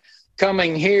coveted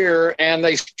coming here, and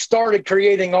they started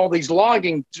creating all these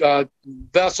logging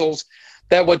vessels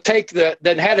that would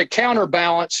that had a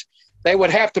counterbalance. They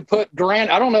would have to put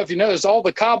granite. I don't know if you noticed, all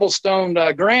the cobblestone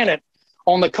granite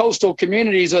on the coastal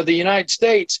communities of the United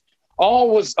States,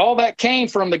 all that came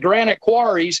from the granite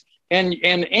quarries in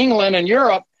England and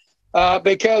Europe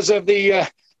because of the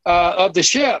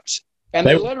ships. And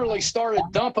they literally started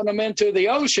dumping them into the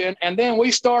ocean. And then we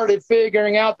started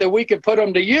figuring out that we could put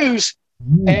them to use,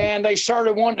 and they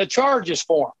started wanting to charge us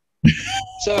for them.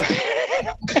 So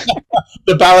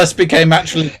the ballast became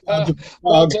actually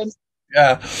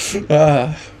yeah.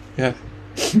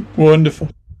 Wonderful.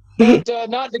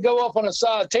 Not to go off on a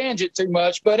side tangent too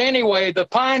much, but anyway, the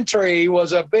pine tree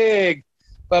was a big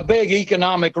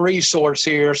economic resource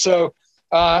here. So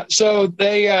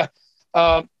they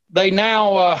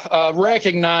now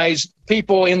recognize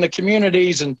people in the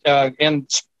communities and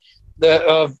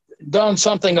done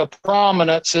something of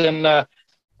prominence and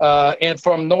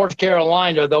from North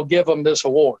Carolina, they'll give them this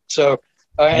award. So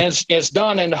and it's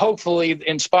done and hopefully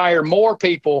inspire more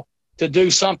people to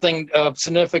do something of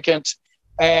significance.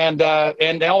 And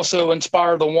also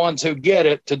inspire the ones who get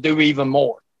it to do even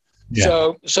more.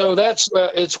 Yeah. So that's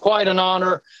it's quite an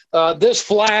honor. This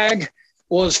flag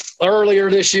was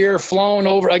earlier this year flown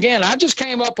over. Again, I just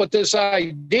came up with this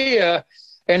idea,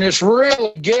 and it's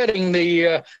really getting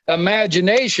the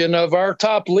imagination of our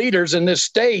top leaders in this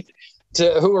state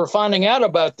who are finding out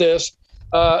about this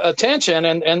attention,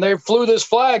 and they flew this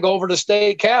flag over the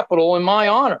state capitol in my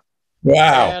honor.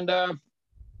 Wow. And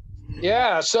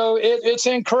yeah, so it's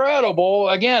incredible.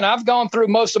 Again, I've gone through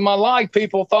most of my life.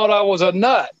 People thought I was a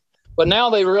nut, but now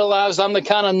they realize I'm the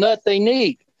kind of nut they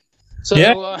need. So,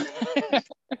 yeah.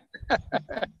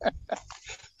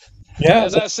 Yeah.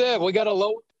 As I said, we got to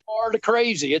lower the bar to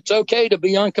crazy. It's okay to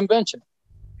be unconventional.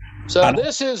 So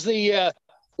this is the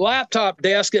laptop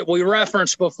desk that we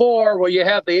referenced before, where you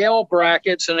have the L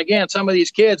brackets. And again, some of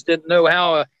these kids didn't know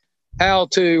how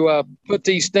to put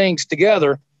these things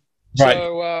together. Right.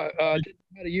 So how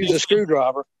to use a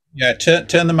screwdriver. Yeah,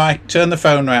 turn the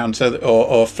phone around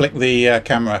or flick the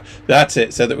camera. That's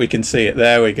it, so that we can see it.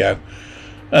 There we go.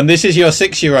 And this is your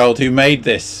 6-year-old who made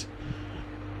this.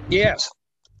 Yes.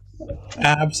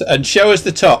 And show us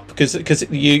the top, because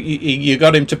you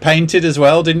got him to paint it as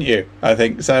well, didn't you? I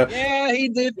think so. Yeah, he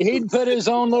did. He put his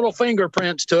own little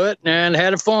fingerprints to it and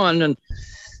had fun, and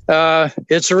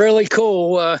it's really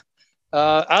cool.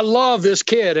 I love this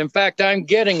kid. In fact, I'm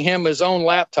getting him his own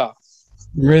laptop.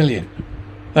 Brilliant.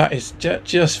 That is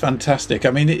just fantastic.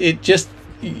 I mean,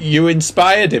 you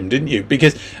inspired him, didn't you?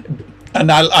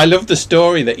 And I love the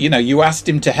story that, you asked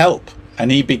him to help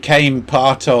and he became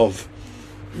part of,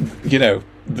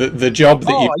 the job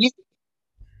that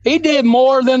he did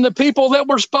more than the people that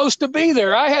were supposed to be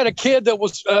there. I had a kid that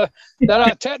was that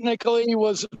I technically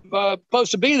was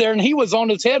supposed to be there, and he was on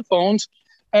his headphones,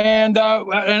 and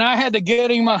I had to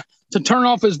get him to turn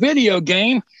off his video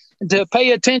game and to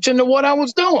pay attention to what I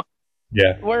was doing.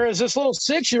 Yeah. Whereas this little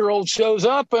 6-year-old shows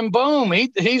up and boom,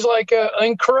 he's like an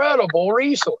incredible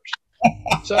resource.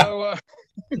 So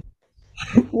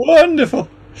wonderful.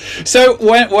 So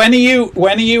when are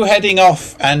you heading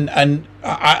off? And I'm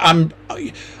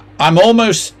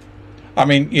almost. I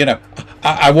mean, you know,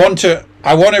 I want to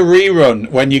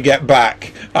rerun when you get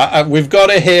back. We've got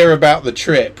to hear about the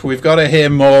trip. We've got to hear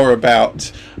more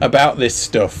about this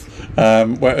stuff.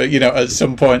 You know, at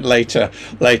some point later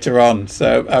on.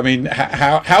 So, I mean,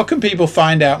 how can people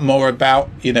find out more about,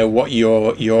 you know, what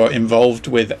you're involved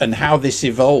with and how this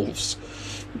evolves?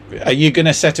 Are you going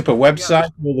to set up a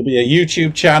website? Will there be a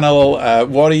YouTube channel?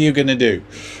 What are you going to do?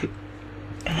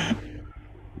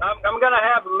 I'm going to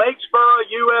have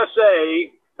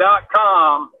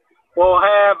MakesboroughUSA.com. We'll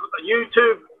have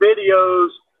YouTube videos.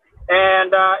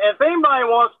 And if anybody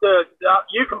wants to,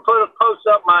 you can post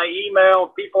up my email.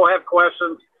 People have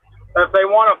questions. If they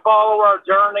want to follow our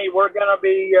journey, we're going to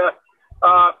be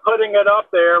putting it up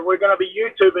there. We're going to be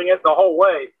YouTubing it the whole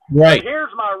way. Right. But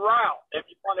here's my route, if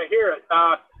you want to hear it.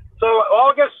 So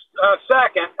August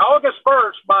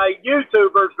 1st, my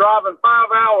YouTuber's driving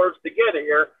 5 hours to get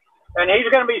here, and he's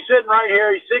going to be sitting right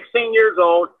here. He's 16 years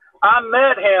old. I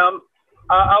met him.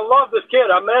 I love this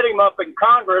kid. I met him up in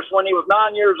Congress when he was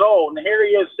 9 years old, and here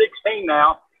he is 16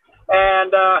 now.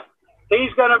 And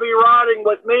he's going to be riding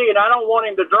with me, and I don't want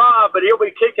him to drive, but he'll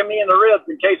be kicking me in the ribs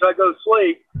in case I go to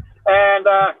sleep. And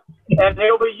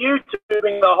he'll be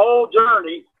YouTubing the whole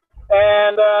journey.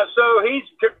 And so he's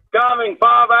coming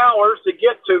 5 hours to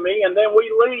get to me, and then we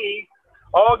leave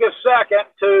August 2nd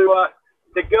to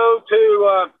go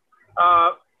to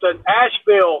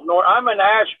Asheville. I'm in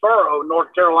Asheboro,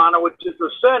 North Carolina, which is the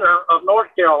center of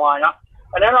North Carolina.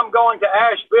 And then I'm going to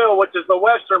Asheville, which is the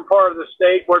western part of the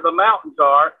state where the mountains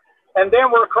are. And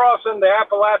then we're crossing the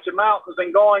Appalachian Mountains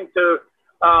and going to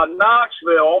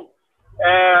Knoxville,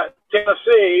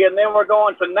 Tennessee. And then we're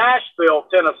going to Nashville,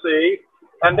 Tennessee.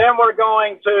 And then we're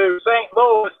going to St.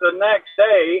 Louis the next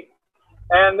day.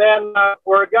 And then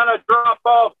we're going to drop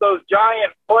off those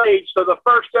giant blades to the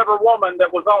first ever woman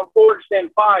that was on Forged in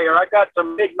Fire. I got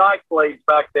some big knife blades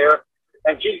back there,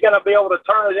 and she's going to be able to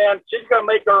turn it in. She's going to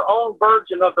make her own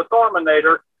version of the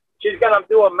Thorminator. She's going to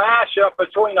do a mashup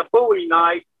between a Bowie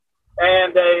knife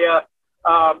and the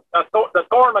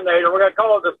Thorminator. We're going to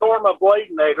call it the Thorma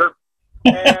Bladenator.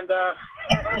 And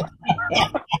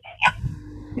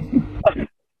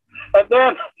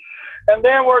and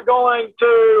then we're going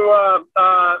to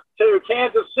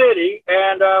Kansas City,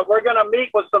 and we're going to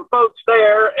meet with some folks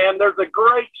there. And there's a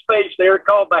great space there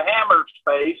called the Hammer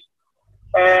Space,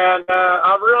 and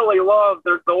I really love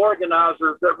the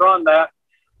organizers that run that.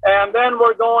 And then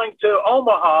we're going to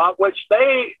Omaha, which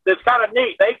it's kind of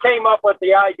neat. They came up with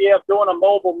the idea of doing a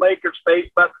mobile maker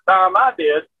space about the time I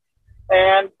did,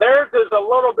 and theirs is a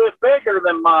little bit bigger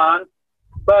than mine,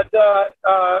 but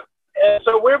and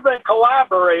so we've been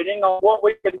collaborating on what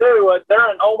we can do. They're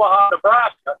in Omaha,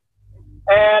 Nebraska,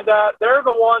 and they're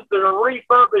the ones that are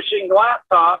refurbishing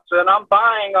laptops, and I'm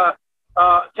buying 10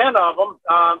 of them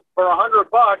for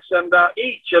 $100 and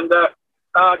each, and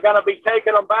going to be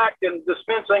taking them back and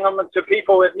dispensing them to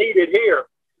people that need it here.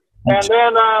 And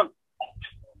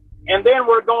then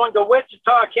we're going to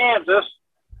Wichita, Kansas,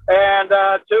 and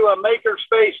to a maker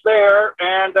space there,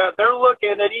 and they're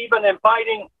looking at even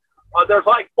inviting. There's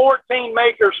like 14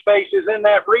 maker spaces in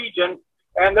that region,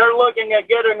 and they're looking at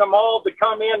getting them all to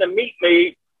come in and meet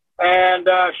me and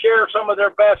share some of their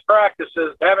best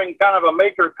practices, having kind of a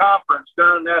maker conference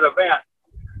during that event.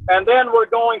 And then we're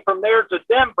going from there to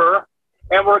Denver,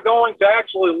 and we're going to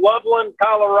actually Loveland,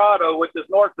 Colorado, which is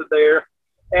north of there.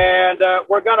 And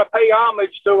we're going to pay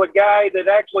homage to a guy that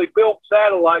actually built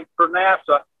satellites for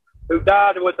NASA who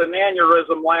died with an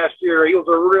aneurysm last year. He was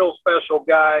a real special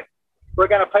guy. We're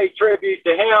going to pay tribute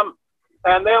to him,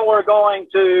 and then we're going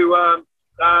to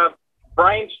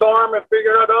brainstorm and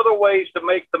figure out other ways to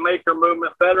make the maker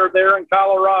movement better there in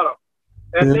Colorado.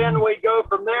 And then we go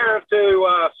from there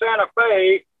to Santa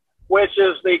Fe, which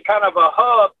is the kind of a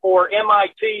hub for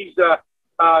MIT's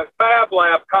Fab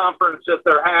Lab conference that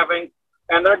they're having,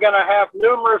 and they're going to have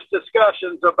numerous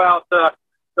discussions about the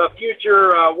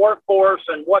future workforce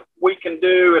and what we can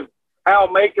do and how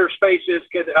maker spaces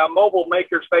mobile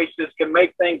maker spaces can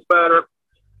make things better,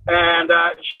 and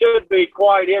it should be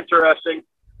quite interesting.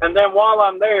 And then while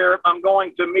I'm there, I'm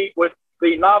going to meet with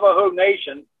the Navajo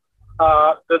Nation.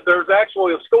 That there's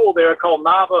actually a school there called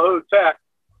Navajo Tech,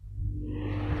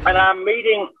 and I'm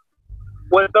meeting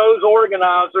with those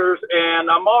organizers, and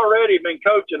I'm already been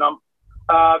coaching them.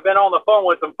 I've been on the phone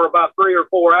with them for about 3 or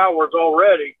 4 hours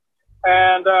already.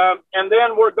 And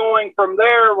then we're going from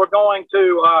there, we're going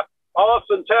to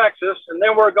Austin, Texas, and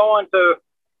then we're going to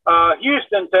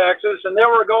Houston, Texas, and then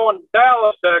we're going to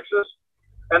Dallas, Texas,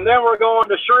 and then we're going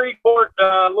to Shreveport,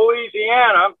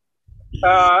 Louisiana,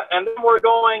 and then we're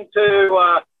going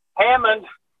to Hammond,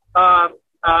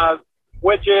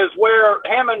 which is where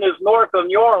Hammond is north of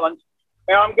New Orleans.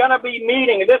 And I'm going to be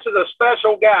meeting, this is a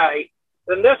special guy,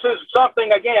 and this is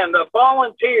something, again, the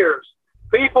volunteers,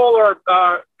 people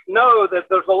know that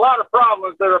there's a lot of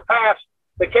problems that are past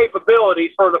the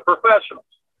capabilities for the professionals.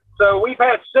 So we've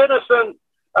had citizen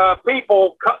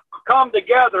people come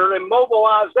together and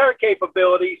mobilize their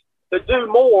capabilities to do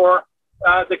more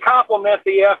to complement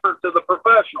the efforts of the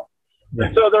professionals.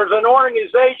 Right. So there's an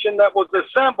organization that was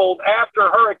assembled after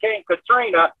Hurricane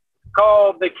Katrina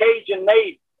called the Cajun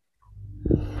Navy.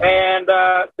 And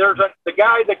there's the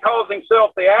guy that calls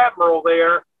himself the Admiral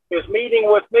there is meeting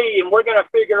with me, and we're going to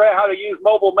figure out how to use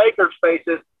mobile maker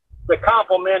spaces to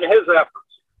complement his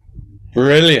efforts.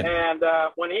 Brilliant. And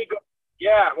when he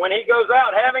goes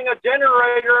out, having a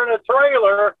generator and a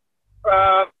trailer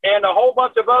and a whole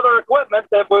bunch of other equipment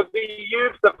that would be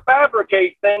used to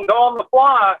fabricate things on the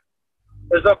fly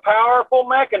is a powerful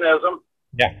mechanism.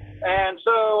 Yeah. And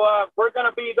so we're going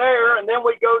to be there, and then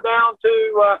we go down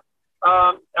to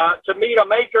meet a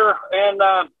maker and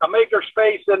a maker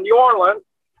space in New Orleans.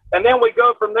 And then we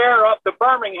go from there up to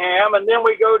Birmingham, and then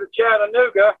we go to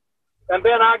Chattanooga, and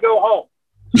then I go home.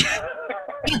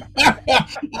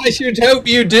 I should hope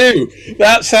you do.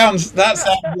 That sounds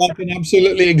like an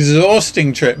absolutely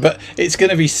exhausting trip, but it's going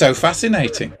to be so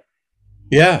fascinating.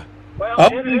 Yeah.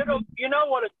 Well, you know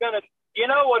what it's going to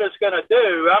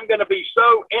do. I'm going to be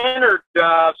so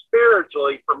energized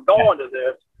spiritually from going to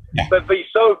this, but be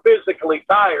so physically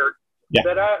tired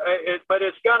that but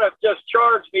it's going to just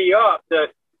charge me up.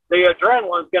 The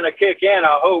adrenaline's going to kick in,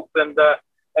 I hope, and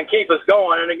keep us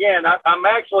going. And again, I'm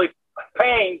actually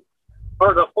paying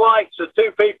for the flights of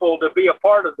 2 people to be a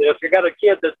part of this. I got a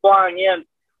kid that's flying in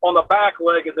on the back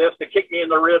leg of this to kick me in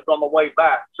the ribs on the way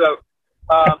back. So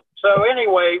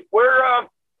anyway, we're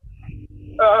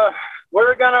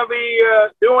going to be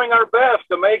doing our best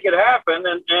to make it happen,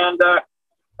 and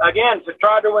again, to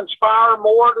try to inspire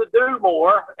more to do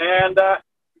more, and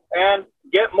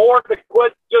get more to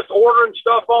quit just ordering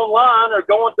stuff online or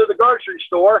going to the grocery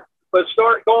store, but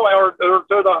start going or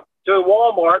to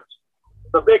Walmart,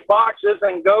 the big boxes,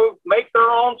 and go make their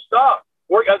own stuff.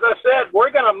 As I said,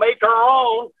 we're going to make our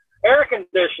own air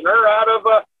conditioner out of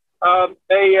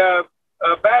a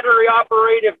battery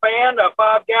operated fan, a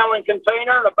 5-gallon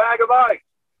container, and a bag of ice.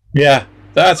 Yeah,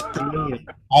 that's brilliant.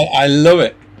 I love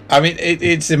it. I mean,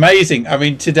 it's amazing. I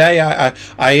mean, today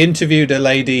I interviewed a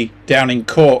lady down in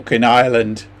Cork in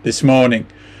Ireland this morning,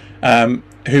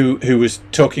 who was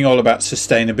talking all about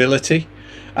sustainability,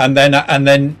 and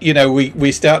then you know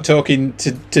we start talking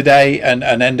today and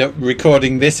end up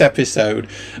recording this episode,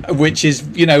 which is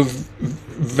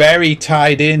very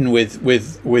tied in with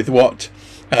what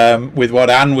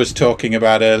Anne was talking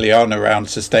about early on around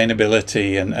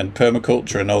sustainability and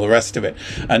permaculture and all the rest of it,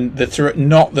 and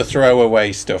not the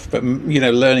throwaway stuff, but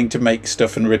learning to make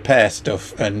stuff and repair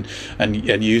stuff and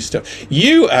use stuff.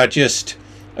 You are just,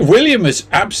 William was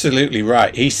absolutely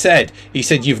right. He said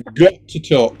you've got to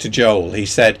talk to Joel. He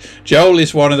said Joel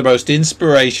is one of the most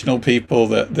inspirational people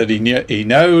that he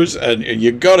knows, and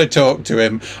you've got to talk to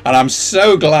him. And I'm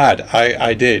so glad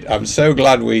I did. I'm so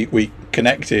glad we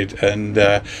connected, and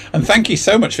thank you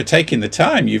so much for taking the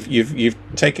time. You've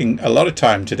taken a lot of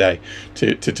time today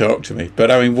to talk to me. But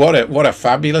I mean, what a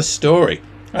fabulous story,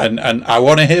 and I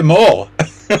want to hear more.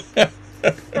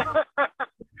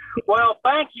 Well,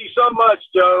 thank you so much,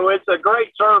 Joe. It's a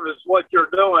great service what you're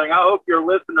doing. I hope your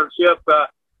listenership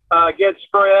gets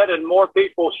spread and more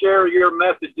people share your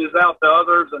messages out to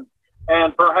others,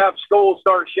 and perhaps schools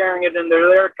start sharing it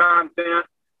into their content.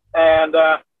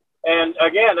 And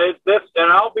again, it's this,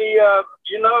 and I'll be, as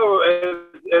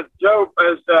Joe,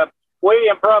 as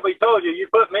William probably told you, you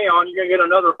put me on, you're going to get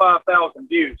another 5,000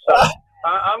 views. So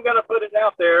I'm going to put it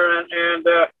out there, and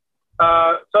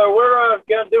so we're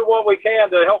going to do what we can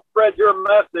to help spread your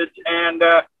message and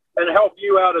help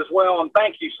you out as well. And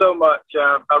thank you so much.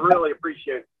 I really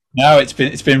appreciate it. No, it's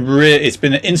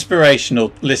been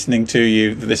inspirational listening to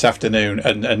you this afternoon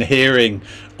and hearing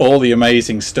all the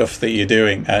amazing stuff that you're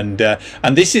doing, and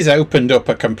this has opened up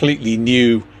a completely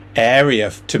new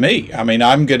area to me. I mean,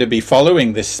 I'm going to be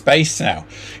following this space now,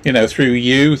 you know, through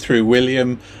you, through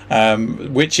William,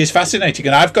 which is fascinating.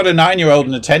 And I've got a 9-year-old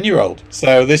and a 10-year-old,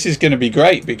 so this is going to be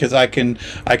great because I can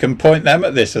point them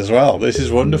at this as well. This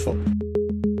is wonderful.